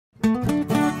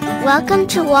Welcome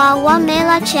to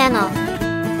WAWAMELA channel.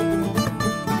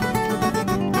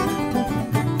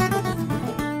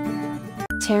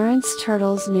 Terrance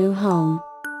Turtle's new home.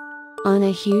 On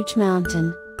a huge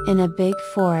mountain, in a big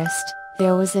forest,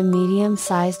 there was a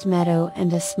medium-sized meadow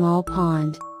and a small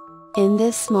pond. In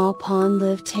this small pond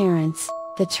lived Terrance,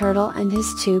 the turtle, and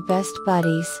his two best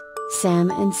buddies, Sam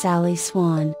and Sally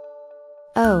Swan.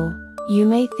 Oh, you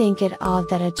may think it odd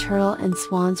that a turtle and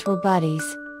swans were buddies,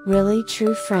 really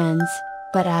true friends,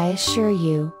 but I assure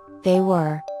you, they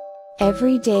were.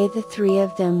 Every day the three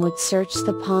of them would search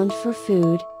the pond for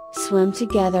food, swim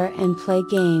together and play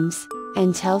games,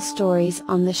 and tell stories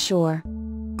on the shore.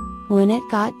 When it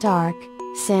got dark,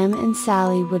 Sam and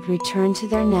Sally would return to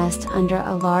their nest under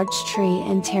a large tree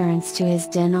and Terrance to his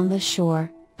den on the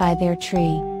shore, by their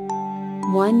tree.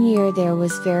 One year there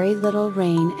was very little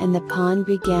rain and the pond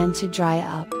began to dry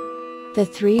up. The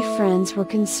three friends were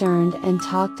concerned and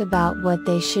talked about what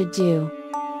they should do.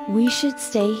 "We should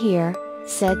stay here,"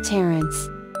 said Terrance.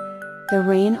 "The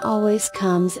rain always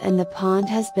comes and the pond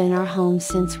has been our home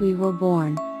since we were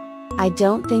born." "I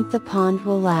don't think the pond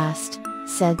will last,"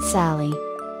 said Sally.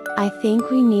 "I think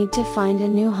we need to find a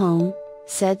new home,"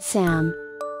 said Sam.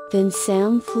 Then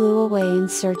Sam flew away in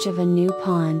search of a new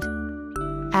pond.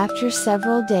 After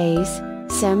several days,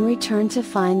 Sam returned to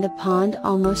find the pond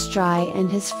almost dry and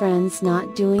his friends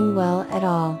not doing well at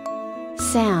all.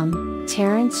 "Sam,"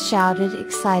 Terrance shouted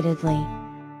excitedly.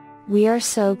 "We are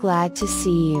so glad to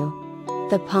see you.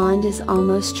 The pond is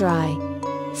almost dry.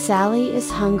 Sally is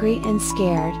hungry and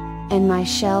scared, and my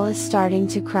shell is starting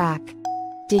to crack.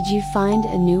 Did you find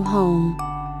a new home?"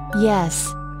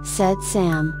 "Yes," said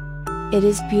Sam. "It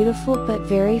is beautiful but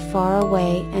very far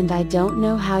away and I don't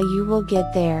know how you will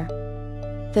get there."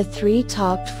 The three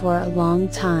talked for a long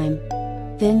time.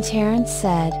 Then Terrance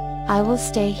said, "I will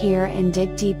stay here and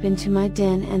dig deep into my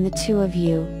den and the two of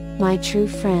you, my true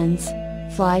friends,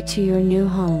 fly to your new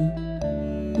home."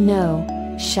 "No,"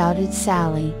 shouted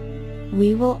Sally.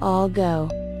 "We will all go."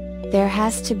 "There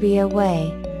has to be a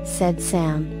way," said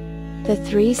Sam. The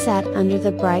three sat under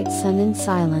the bright sun in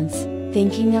silence,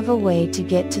 thinking of a way to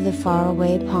get to the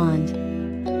faraway pond.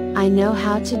 "I know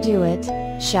how to do it,"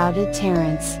 shouted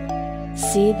Terrance.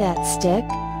 "See that stick?"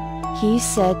 he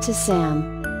said to Sam.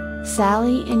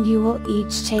 "Sally and you will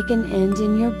each take an end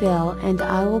in your bill and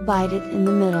I will bite it in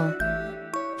the middle.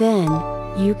 Then,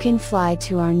 you can fly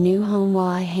to our new home while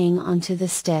I hang onto the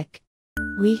stick.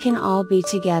 We can all be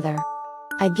together."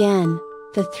 Again,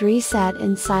 the three sat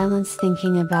in silence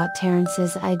thinking about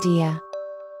Terrance's idea.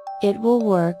 "It will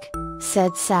work,"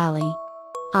 said Sally.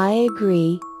 "I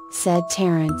agree," said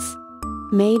Terrance.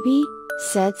 "Maybe,"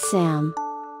 said Sam.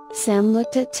 Sam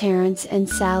looked at Terrance and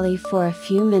Sally for a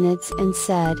few minutes and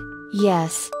said,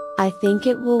 "Yes, I think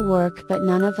it will work, but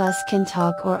none of us can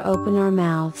talk or open our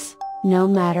mouths, no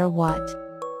matter what.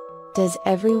 Does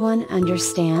everyone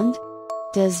understand?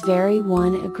 Does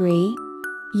everyone agree?"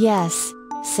 "Yes,"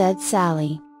 said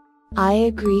Sally. "I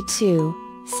agree too,"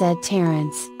 said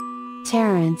Terrance.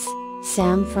 "Terrance,"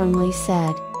 Sam firmly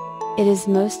said, "it is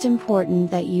most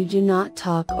important that you do not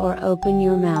talk or open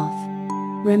your mouth.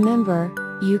 Remember,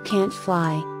 you can't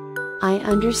fly." "I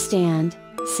understand,"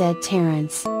 said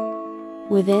Terrance.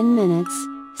 Within minutes,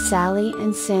 Sally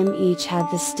and Sam each had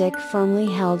the stick firmly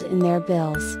held in their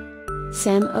bills.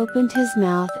 Sam opened his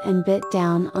mouth and bit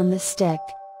down on the stick.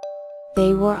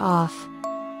 They were off.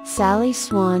 Sally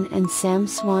Swan and Sam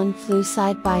Swan flew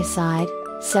side by side,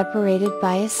 separated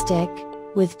by a stick,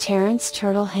 with Terrance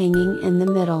Turtle hanging in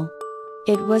the middle.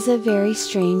 It was a very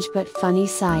strange but funny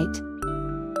sight.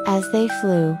 As they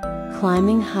flew,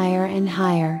 climbing higher and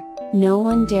higher, no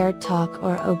one dared talk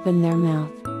or open their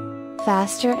mouth.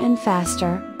 Faster and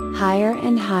faster, higher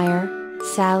and higher,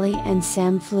 Sally and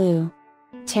Sam flew.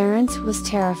 Terrance was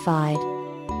terrified.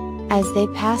 As they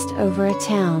passed over a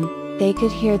town, they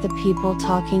could hear the people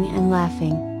talking and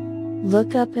laughing.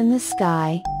 "Look up in the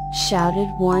sky," shouted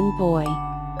one boy.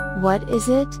 "What is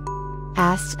it?"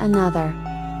 asked another.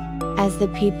 As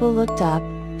the people looked up,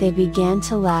 they began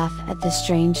to laugh at the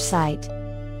strange sight.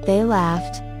 They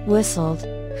laughed, whistled,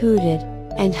 hooted,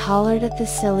 and hollered at the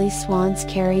silly swans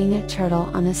carrying a turtle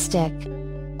on a stick.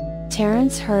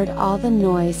 Terrance heard all the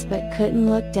noise but couldn't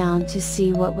look down to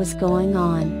see what was going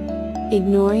on.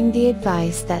 Ignoring the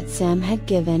advice that Sam had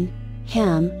given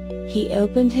him, he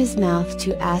opened his mouth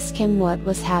to ask him what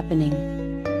was happening.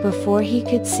 Before he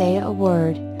could say a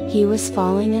word, he was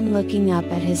falling and looking up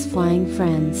at his flying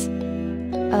friends.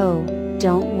 "Oh,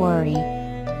 don't worry.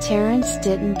 Terrance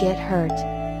didn't get hurt.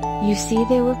 You see,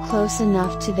 they were close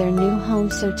enough to their new home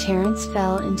so Terrance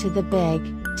fell into the big,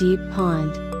 deep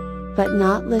pond. But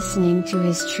not listening to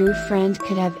his true friend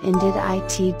could have ended it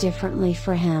differently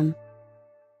for him.